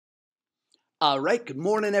All right, good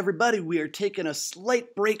morning, everybody. We are taking a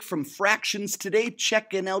slight break from fractions today,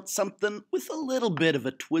 checking out something with a little bit of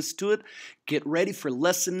a twist to it. Get ready for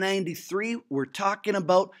lesson 93. We're talking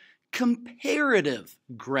about comparative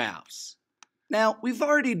graphs. Now, we've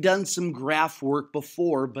already done some graph work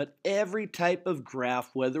before, but every type of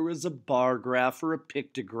graph, whether it was a bar graph or a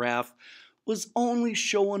pictograph, was only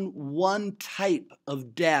showing one type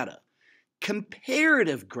of data.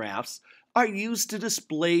 Comparative graphs are used to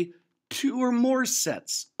display two or more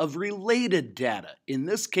sets of related data. In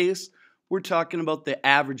this case, we're talking about the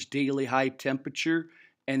average daily high temperature,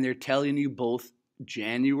 and they're telling you both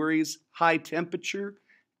January's high temperature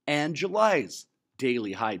and July's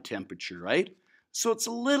daily high temperature, right? So it's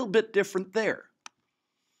a little bit different there.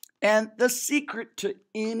 And the secret to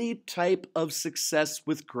any type of success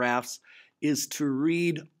with graphs is to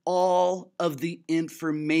read all of the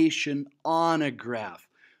information on a graph.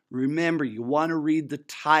 Remember, you want to read the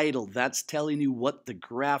title. That's telling you what the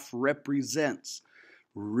graph represents.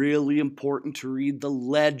 Really important to read the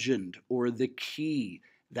legend or the key.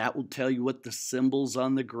 That will tell you what the symbols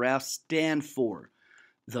on the graph stand for.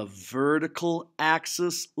 The vertical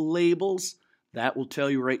axis labels, that will tell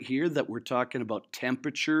you right here that we're talking about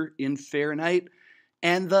temperature in Fahrenheit.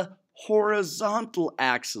 And the horizontal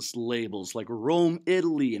axis labels like Rome,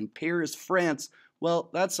 Italy, and Paris, France,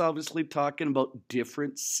 well, that's obviously talking about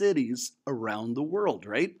different cities around the world,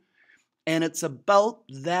 right? And it's about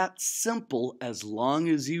that simple as long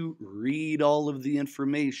as you read all of the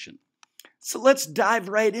information. So let's dive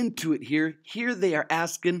right into it here. Here they are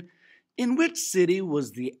asking, in which city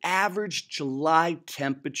was the average July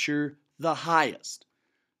temperature the highest?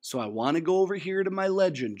 So I want to go over here to my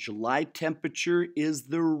legend. July temperature is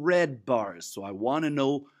the red bars. So I want to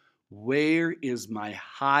know, where is my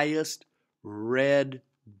highest red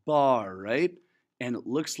bar, right? And it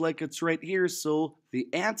looks like it's right here. So the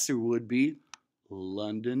answer would be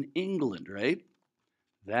London, England, right?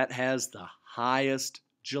 That has the highest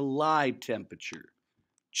July temperature.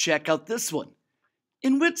 Check out this one.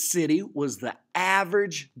 In which city was the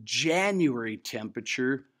average January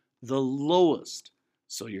temperature the lowest?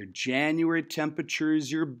 So your January temperature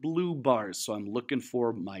is your blue bars. So I'm looking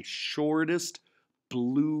for my shortest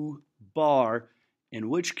blue bar, in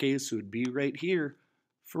which case it would be right here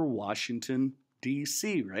for Washington,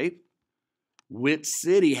 D.C., right? Which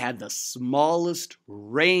city had the smallest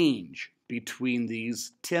range between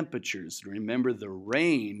these temperatures? Remember, the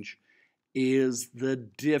range is the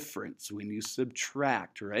difference when you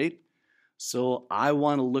subtract, right? So I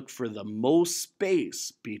want to look for the most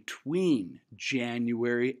space between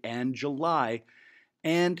January and July,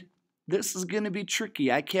 and this is going to be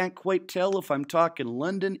tricky. I can't quite tell if I'm talking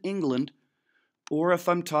London, England, or if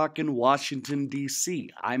I'm talking Washington, D.C.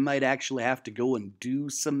 I might actually have to go and do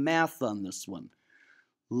some math on this one.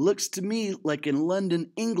 Looks to me like in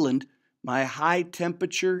London, England, my high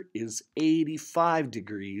temperature is 85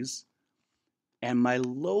 degrees, and my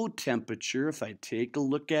low temperature, if I take a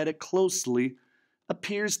look at it closely,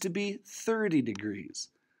 appears to be 30 degrees.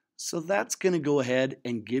 So that's going to go ahead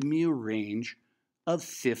and give me a range of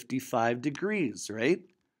 55 degrees, right?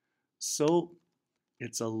 So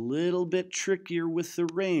it's a little bit trickier with the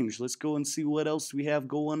range. Let's go and see what else we have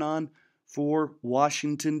going on for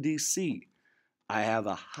Washington, D.C. I have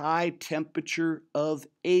a high temperature of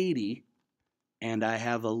 80, and I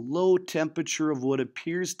have a low temperature of what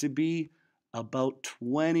appears to be about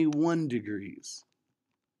 21 degrees.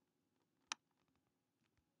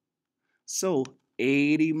 So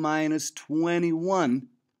 80 minus 21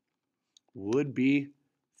 would be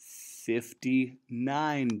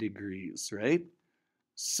 59 degrees, right?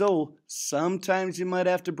 So sometimes you might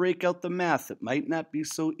have to break out the math. It might not be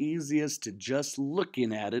so easy as to just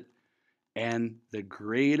looking at it. And the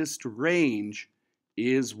greatest range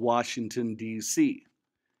is Washington, D.C.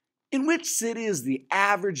 In which city is the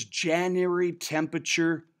average January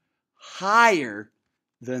temperature higher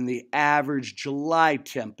than the average July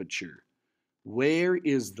temperature? Where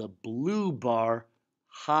is the blue bar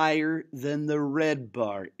higher than the red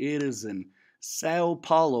bar? It is in Sao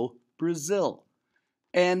Paulo, Brazil.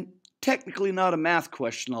 And technically not a math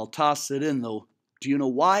question. I'll toss it in though. Do you know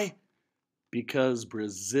why? Because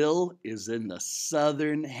Brazil is in the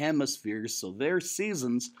southern hemisphere, so their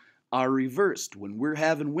seasons are reversed. When we're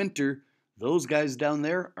having winter, those guys down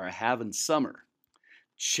there are having summer.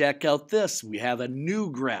 Check out this. We have a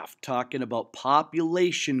new graph talking about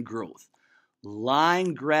population growth.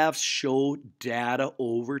 Line graphs show data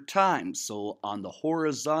over time. So on the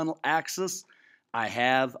horizontal axis, I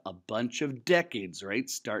have a bunch of decades, right?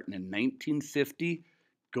 Starting in 1950,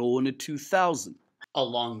 going to 2000.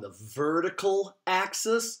 Along the vertical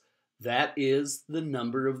axis, That is the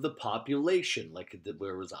number of the population, like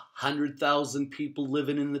there was 100,000 people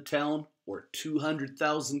living in the town, or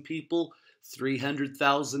 200,000 people,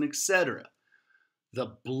 300,000, etc.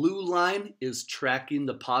 The blue line is tracking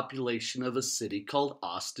the population of a city called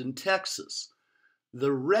Austin, Texas.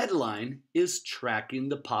 The red line is tracking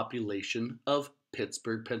the population of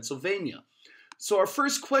Pittsburgh, Pennsylvania. So our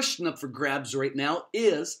first question up for grabs right now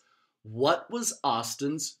is, what was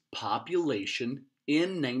Austin's population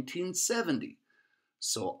in 1970?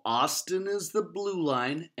 So Austin is the blue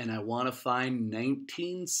line, and I want to find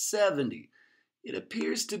 1970. It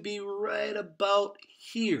appears to be right about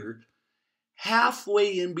here,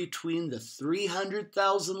 halfway in between the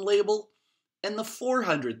 300,000 label and the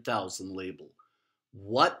 400,000 label.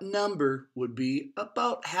 What number would be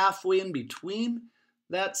about halfway in between?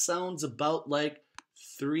 That sounds about like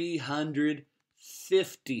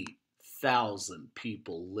 350,000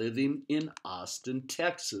 people living in Austin,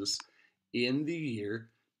 Texas in the year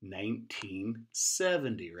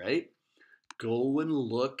 1970, right? Go and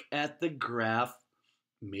look at the graph.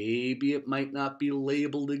 Maybe it might not be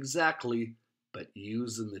labeled exactly, but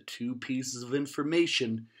using the two pieces of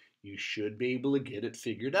information, you should be able to get it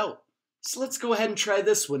figured out. So let's go ahead and try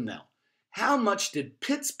this one now. How much did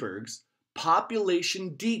Pittsburgh's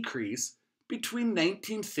population decrease between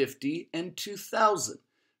 1950 and 2000?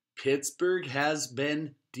 Pittsburgh has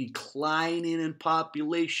been declining in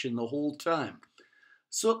population the whole time.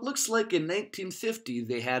 So it looks like in 1950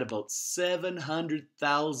 they had about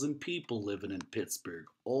 700,000 people living in Pittsburgh,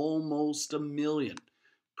 almost a million.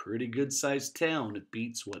 Pretty good sized town. It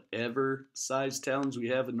beats whatever size towns we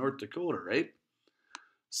have in North Dakota, right?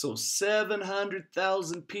 So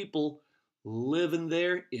 700,000 people living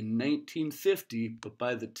there in 1950, but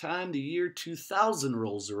by the time the year 2000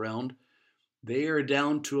 rolls around, they are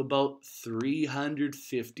down to about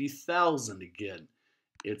 350,000 again.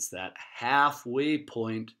 It's that halfway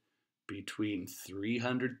point between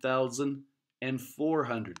 300,000 and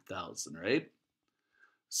 400,000, right?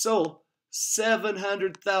 So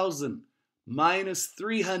 700,000 minus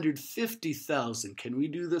 350,000. Can we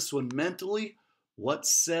do this one mentally?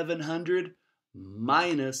 What's 700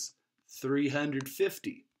 minus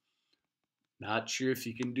 350? Not sure if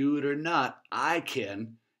you can do it or not. I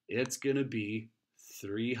can. It's going to be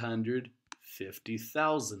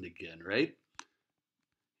 350,000 again, right?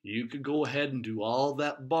 You could go ahead and do all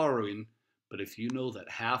that borrowing, but if you know that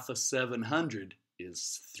half of 700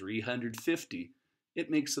 is 350,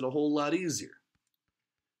 it makes it a whole lot easier.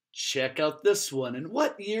 Check out this one. In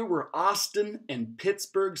what year were Austin and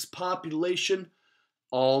Pittsburgh's population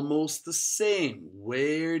almost the same?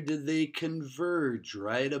 Where did they converge?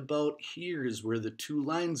 Right about here is where the two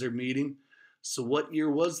lines are meeting. So what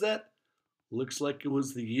year was that? Looks like it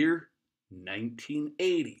was the year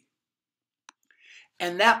 1980.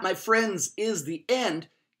 And that, my friends, is the end.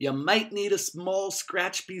 You might need a small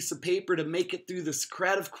scratch piece of paper to make it through the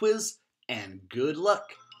Comparative quiz, and good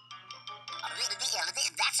luck.